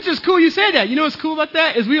 Which is cool you say that. What's cool about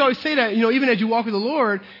that is we always say that, even as you walk with the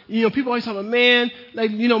Lord, people always talk about, man,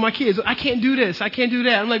 my kids, I can't do this, I can't do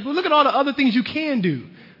that. I'm like, well, look at all the other things you can do.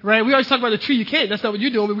 Right? We always talk about the tree you can't. That's not what you're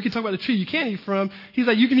doing, but we can talk about the tree you can't eat from. He's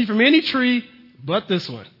like, you can eat from any tree but this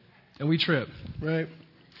one. And we trip, right?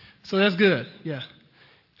 So that's good. Yeah.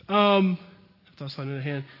 I thought something in the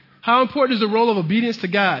hand. How important is the role of obedience to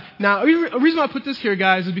God? Now, the reason why I put this here,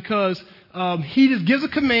 guys, is because he just gives a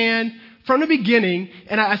command from the beginning.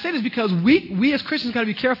 And I say this because we as Christians got to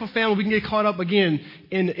be careful, family. We can get caught up again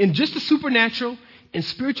in just the supernatural and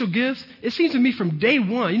spiritual gifts. It seems to me from day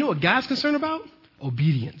one, what God's concerned about?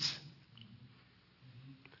 Obedience.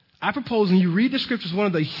 I propose when you read the scriptures, one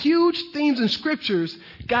of the huge themes in scriptures,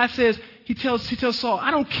 God says, he tells Saul,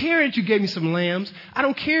 I don't care that you gave me some lambs. I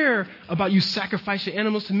don't care about you sacrificing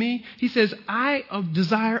animals to me. He says, I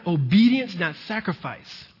desire obedience, not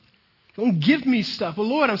sacrifice. Don't give me stuff. Well,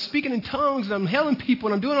 Lord, I'm speaking in tongues and I'm healing people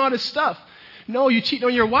and I'm doing all this stuff. No, you're cheating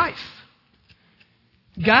on your wife.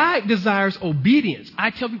 God desires obedience.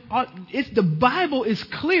 I tell people, the Bible is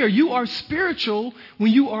clear. You are spiritual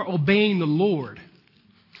when you are obeying the Lord.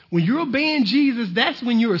 When you're obeying Jesus, that's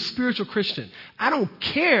when you're a spiritual Christian. I don't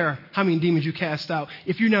care how many demons you cast out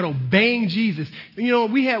if you're not obeying Jesus. We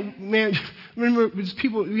had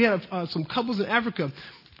some couples in Africa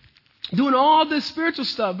doing all this spiritual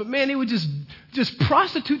stuff, but man, they would just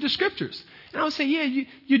prostitute the scriptures. And I would say, yeah,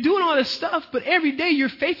 you're doing all this stuff, but every day you're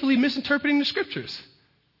faithfully misinterpreting the scriptures.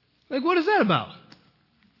 Like, what is that about?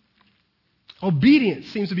 Obedience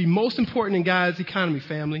seems to be most important in God's economy,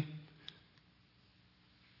 family.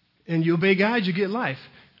 And you obey God, you get life.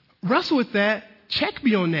 Wrestle with that. Check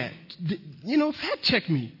me on that. Fact check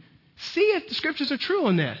me. See if the scriptures are true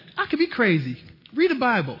on that. I could be crazy. Read the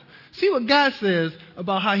Bible. See what God says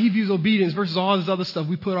about how he views obedience versus all this other stuff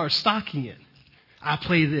we put our stocking in. I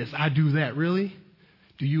play this. I do that. Really?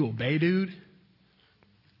 Do you obey, dude?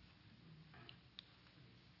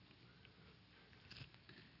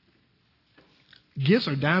 Gifts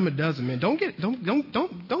are dime a dozen, man. Don't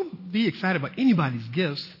be excited about anybody's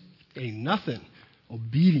gifts. Ain't nothing.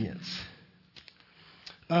 Obedience.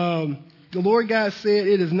 The Lord God said,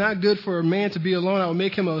 "It is not good for a man to be alone. I will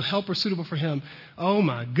make him a helper suitable for him." Oh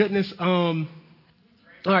my goodness. All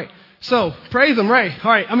right. So praise him, right?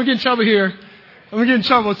 All right. I'm gonna get in trouble here. So, all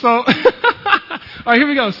right, here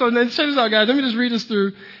we go. So then check this out, guys. Let me just read this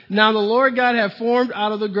through. Now the Lord God had formed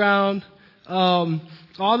out of the ground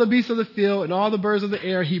all the beasts of the field and all the birds of the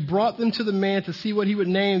air. He brought them to the man to see what he would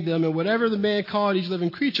name them. And whatever the man called each living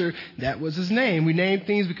creature, that was his name. We name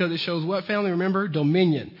things because it shows what, family? Remember?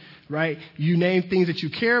 Dominion, right? You name things that you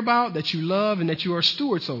care about, that you love, and that you are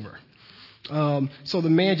stewards over. So the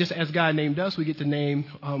man, just as God named us, we get to name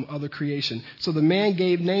other creation. So the man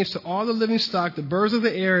gave names to all the living stock, the birds of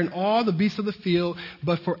the air, and all the beasts of the field.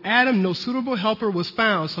 But for Adam, no suitable helper was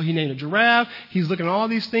found. So he named a giraffe. He's looking at all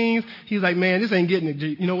these things. He's like, man, this ain't getting it.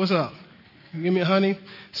 You know, what's up? Give me a honey.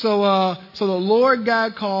 So the Lord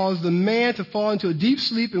God caused the man to fall into a deep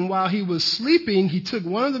sleep. And while he was sleeping, he took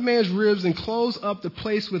one of the man's ribs and closed up the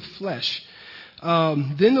place with flesh.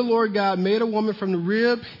 Then the Lord God made a woman from the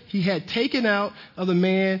rib he had taken out of the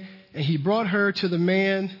man, and he brought her to the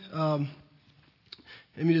man.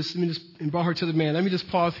 Let me just brought her to the man. Let me just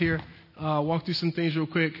pause here, walk through some things real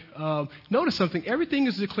quick. Notice something. Everything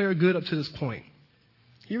is declared good up to this point.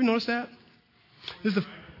 You ever notice that?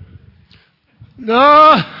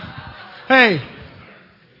 No. Hey,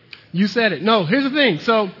 you said it. No, here's the thing.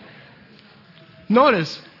 So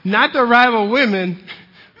notice, not the rival women.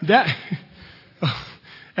 That.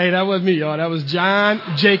 Hey, that wasn't me, y'all. That was John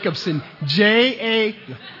Jacobson. J.A.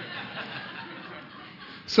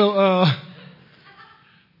 So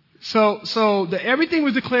everything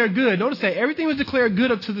was declared good. Notice that everything was declared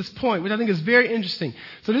good up to this point, which I think is very interesting.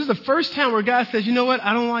 So this is the first time where God says, you know what?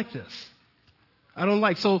 I don't like this. I don't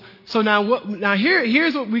like. So now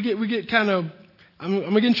here's what we get kind of. I'm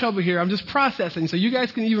gonna get in trouble here. I'm just processing. So you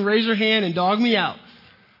guys can even raise your hand and dog me out.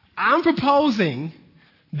 I'm proposing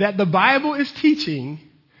that the Bible is teaching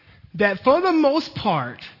that for the most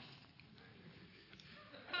part,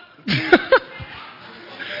 y'all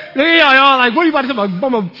like, what are you about to talk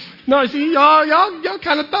about? No, see, y'all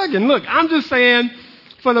kind of thugging. Look, I'm just saying,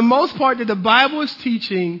 for the most part, that the Bible is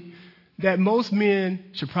teaching that most men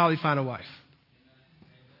should probably find a wife.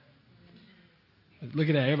 Look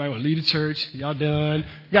at that. Everybody want to leave the church. Y'all done.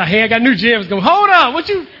 Got new gyms going. Hold on. What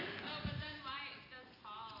you?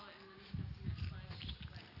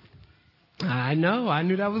 I know. I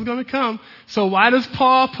knew that was going to come. So why does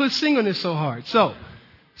Paul put singleness so hard? So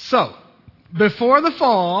before the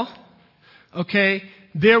fall, okay,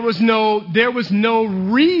 there was no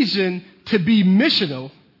reason to be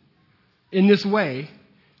missional in this way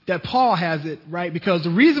that Paul has it, right? Because the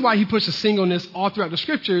reason why he pushes singleness all throughout the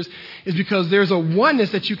scriptures is because there's a oneness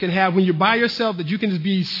that you can have when you're by yourself, that you can just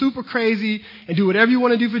be super crazy and do whatever you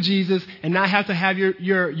want to do for Jesus and not have to have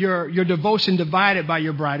your devotion divided by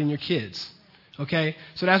your bride and your kids. Okay?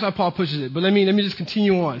 So that's why Paul pushes it. But let me just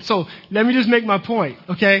continue on. So let me just make my point.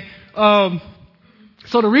 Okay? So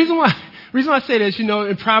the reason why I say this,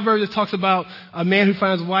 in Proverbs it talks about a man who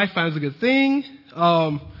finds a wife finds a good thing.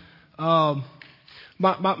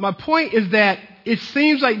 My point is that it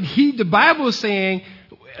seems like the Bible is saying,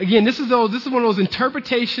 again, this is one of those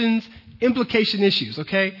interpretations, implication issues,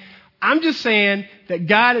 okay? I'm just saying that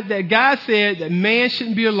God said that man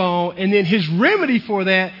shouldn't be alone, and then his remedy for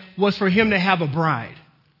that was for him to have a bride.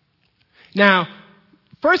 Now,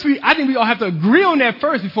 first, I think we all have to agree on that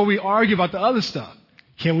first before we argue about the other stuff.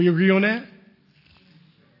 Can we agree on that?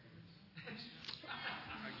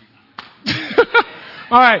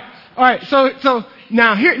 All right. So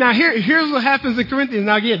now here's what happens in Corinthians.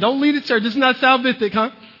 Now again, don't leave the church. This is not salvific,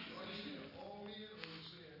 huh?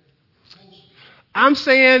 I'm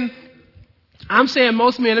saying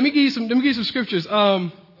most men. Let me give you some scriptures.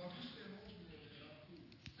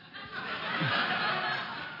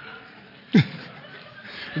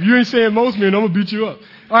 If you ain't saying most men, I'm gonna beat you up.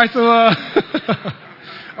 All right,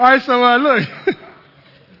 so look.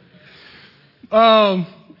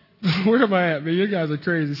 Where am I at, man? You guys are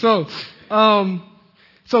crazy. So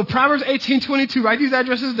Proverbs 18:22. Write these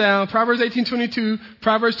addresses down. Proverbs 18:22.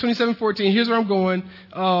 Proverbs 27:14. Here's where I'm going.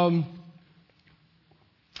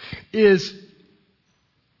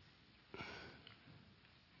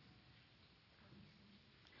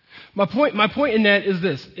 My point in that is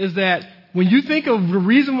this: is that when you think of the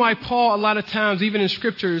reason why Paul, a lot of times, even in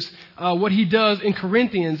scriptures, what he does in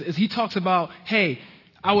Corinthians is he talks about, hey,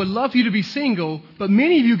 I would love for you to be single, but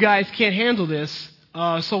many of you guys can't handle this.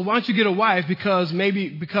 So why don't you get a wife? Because maybe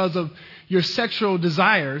because of your sexual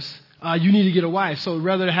desires, you need to get a wife. So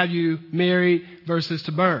rather to have you married versus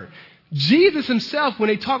to burn. Jesus himself, when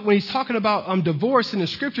he's talking about divorce in the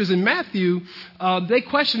scriptures in Matthew, they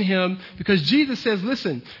question him because Jesus says,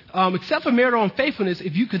 listen, except for marital unfaithfulness,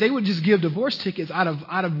 because they would just give divorce tickets out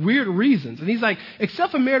of weird reasons. And he's like,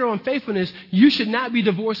 except for marital unfaithfulness, you should not be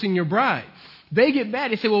divorcing your bride. They get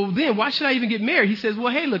mad. They say, well, then why should I even get married? He says,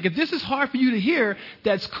 well, hey, look, if this is hard for you to hear,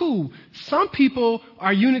 that's cool. Some people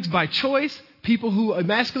are eunuchs by choice. People who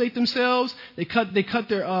emasculate themselves, they cut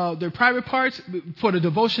their private parts for the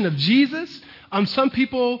devotion of Jesus. Some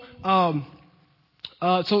people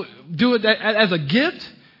so do it as a gift,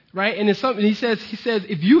 right? And it's something he says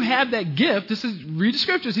if you have that gift, read the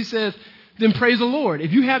scriptures. He says, then praise the Lord.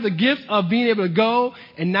 If you have the gift of being able to go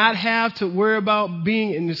and not have to worry about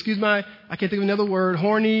being, and I can't think of another word,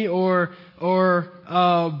 horny or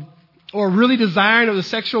really desiring of the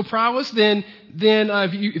sexual prowess, then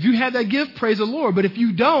if you have that gift, praise the Lord. But if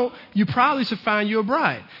you don't, you probably should find you a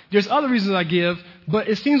bride. There's other reasons I give, but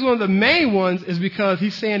it seems one of the main ones is because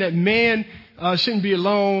he's saying that man shouldn't be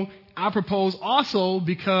alone. I propose also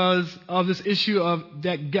because of this issue of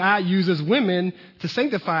that God uses women to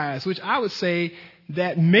sanctify us, which I would say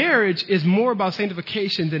that marriage is more about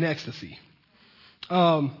sanctification than ecstasy.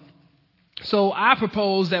 So I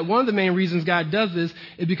propose that one of the main reasons God does this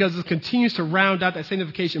is because it continues to round out that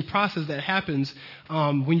sanctification process that happens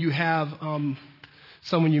when you have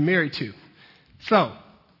someone you're married to. So.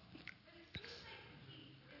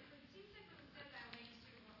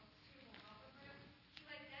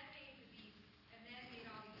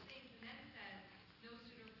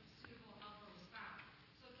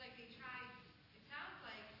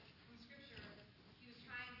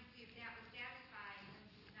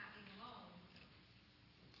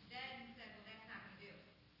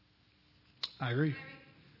 I agree.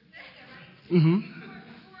 Mm-hmm.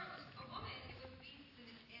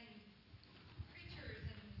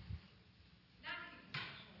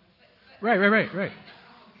 Right.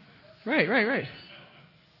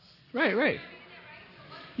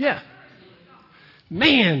 Yeah.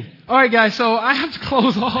 Man. All right, guys, so I have to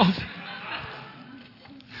close off.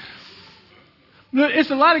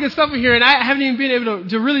 It's a lot of good stuff in here, and I haven't even been able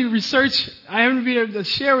to really research. I haven't been able to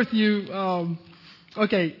share with you.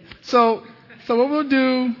 Okay, so what we'll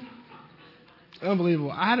do, unbelievable.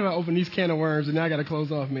 I had to open these can of worms, and now I got to close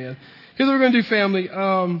off, man. Here's what we're going to do, family.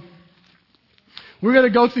 We're going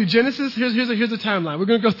to go through Genesis. Here's a timeline. We're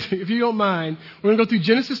going to go through, if you don't mind, we're going to go through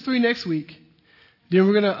Genesis 3 next week. Then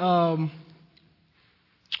we're going to,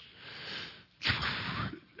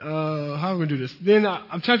 how are we going to do this? Then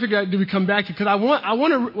I'm trying to figure out, do we come back to, because I want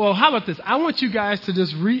to, well, how about this? I want you guys to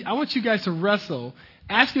just I want you guys to wrestle.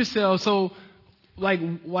 Ask yourselves, so, like,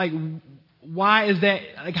 why is that?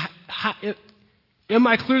 Like, am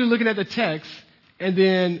I clearly looking at the text? And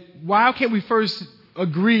then why can't we first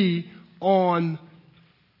agree on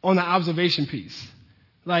the observation piece?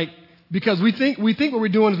 Like, because we think what we're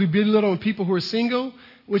doing is we belittle people who are single,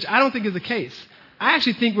 which I don't think is the case. I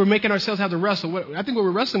actually think we're making ourselves have to wrestle. I think what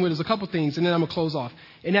we're wrestling with is a couple things, and then I'm going to close off.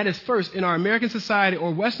 And that is, first, in our American society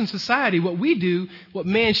or Western society, what we do, what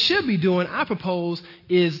man should be doing, I propose,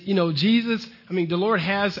 is, the Lord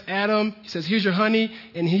has Adam. He says, here's your honey.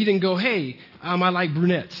 And he didn't go, hey, I like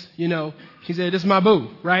brunettes. He said, this is my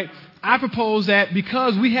boo, right? I propose that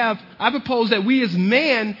we as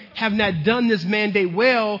man have not done this mandate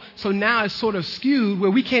well, so now it's sort of skewed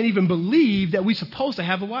where we can't even believe that we're supposed to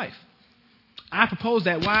have a wife. I propose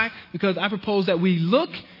that. Why? Because I propose that we look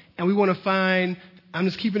and we want to find, I'm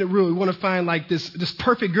just keeping it real, we want to find like this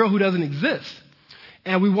perfect girl who doesn't exist.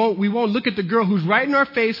 And we won't look at the girl who's right in our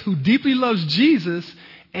face, who deeply loves Jesus,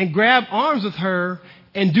 and grab arms with her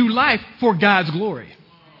and do life for God's glory.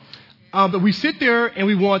 But we sit there and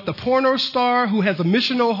we want the porno star who has a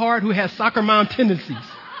missional heart, who has soccer mom tendencies.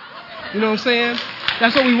 You know what I'm saying?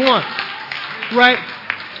 That's what we want. Right?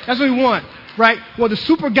 That's what we want. Right? Well, the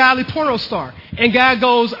super godly porno star. And God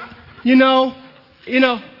goes,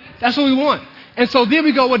 that's what we want. And so then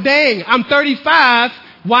we go, well, dang, I'm 35.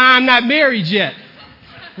 Why I'm not married yet?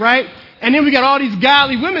 Right? And then we got all these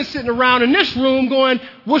godly women sitting around in this room going,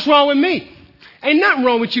 what's wrong with me? Ain't nothing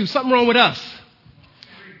wrong with you. Something wrong with us.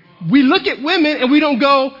 We look at women and we don't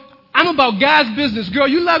go, I'm about God's business. Girl,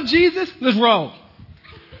 you love Jesus? Let's roll.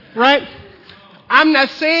 Right? I'm not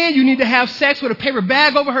saying you need to have sex with a paper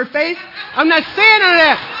bag over her face. I'm not saying none of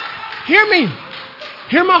that. Hear me.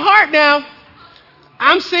 Hear my heart now.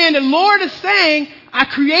 I'm saying the Lord is saying, I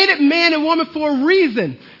created man and woman for a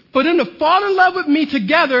reason. For them to fall in love with me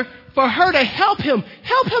together for her to help him.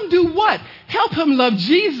 Help him do what? Help him love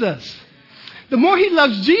Jesus. The more he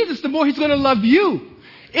loves Jesus, the more he's going to love you.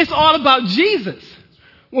 It's all about Jesus.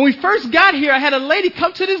 When we first got here, I had a lady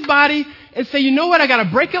come to this body and say, you know what? I got to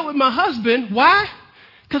break up with my husband. Why?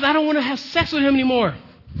 Because I don't want to have sex with him anymore.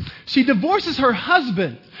 She divorces her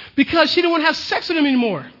husband because she didn't want to have sex with him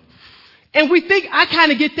anymore. And we think, I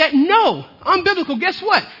kind of get that. No, unbiblical. Guess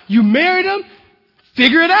what? You married him,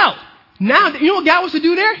 figure it out. Now, you know what God wants to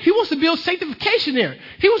do there? He wants to build sanctification there.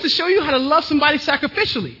 He wants to show you how to love somebody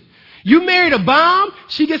sacrificially. You married a bomb,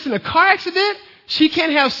 she gets in a car accident, she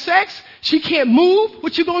can't have sex, she can't move.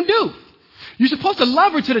 What you going to do? You're supposed to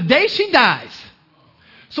love her to the day she dies.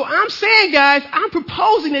 So I'm saying, guys, I'm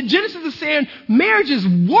proposing that Genesis is saying marriage is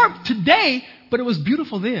warped today, but it was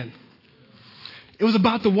beautiful then. It was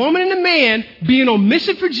about the woman and the man being on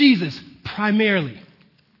mission for Jesus, primarily.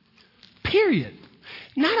 Period.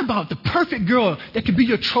 Not about the perfect girl that could be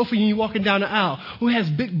your trophy when you're walking down the aisle, who has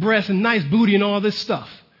big breasts and nice booty and all this stuff.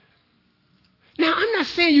 Now, I'm not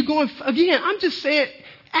saying you're going, again, I'm just saying,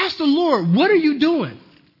 ask the Lord, what are you doing?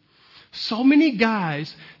 So many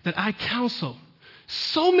guys that I counsel,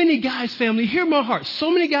 so many guys, family, hear my heart, so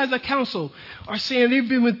many guys I counsel are saying they've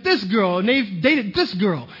been with this girl and they've dated this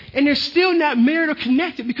girl, and they're still not married or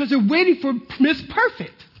connected because they're waiting for Miss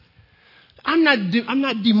Perfect. I'm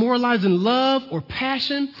not demoralizing love or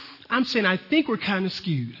passion. I'm saying I think we're kind of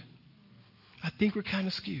skewed. I think we're kind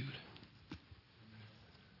of skewed.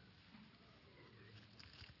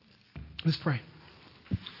 Let's pray.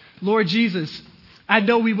 Lord Jesus, I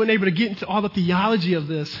know we weren't able to get into all the theology of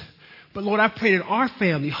this, but Lord, I pray that our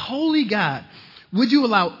family, holy God, would you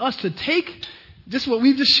allow us to take just what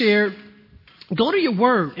we've just shared, go to your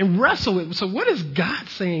word and wrestle it. So what is God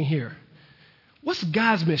saying here? What's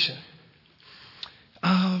God's mission?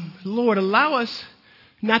 Lord, allow us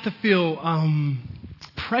not to feel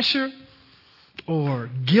pressure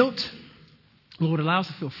or guilt. Lord, allow us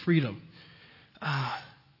to feel freedom.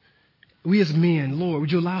 We as men, Lord,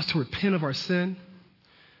 would you allow us to repent of our sin,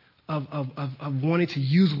 of wanting to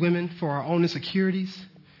use women for our own insecurities?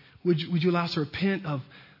 Would you allow us to repent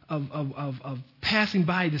of passing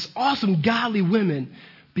by this awesome godly women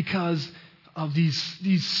because of these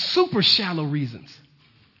super shallow reasons?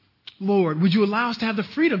 Lord, would you allow us to have the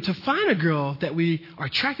freedom to find a girl that we are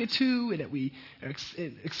attracted to and that we are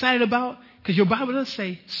excited about? Because your Bible does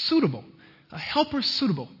say suitable, a helper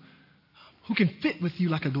suitable, who can fit with you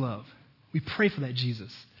like a glove. We pray for that,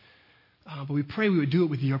 Jesus. But we pray we would do it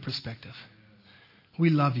with your perspective. We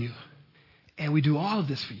love you, and we do all of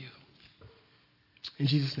this for you. In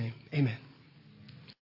Jesus' name, amen.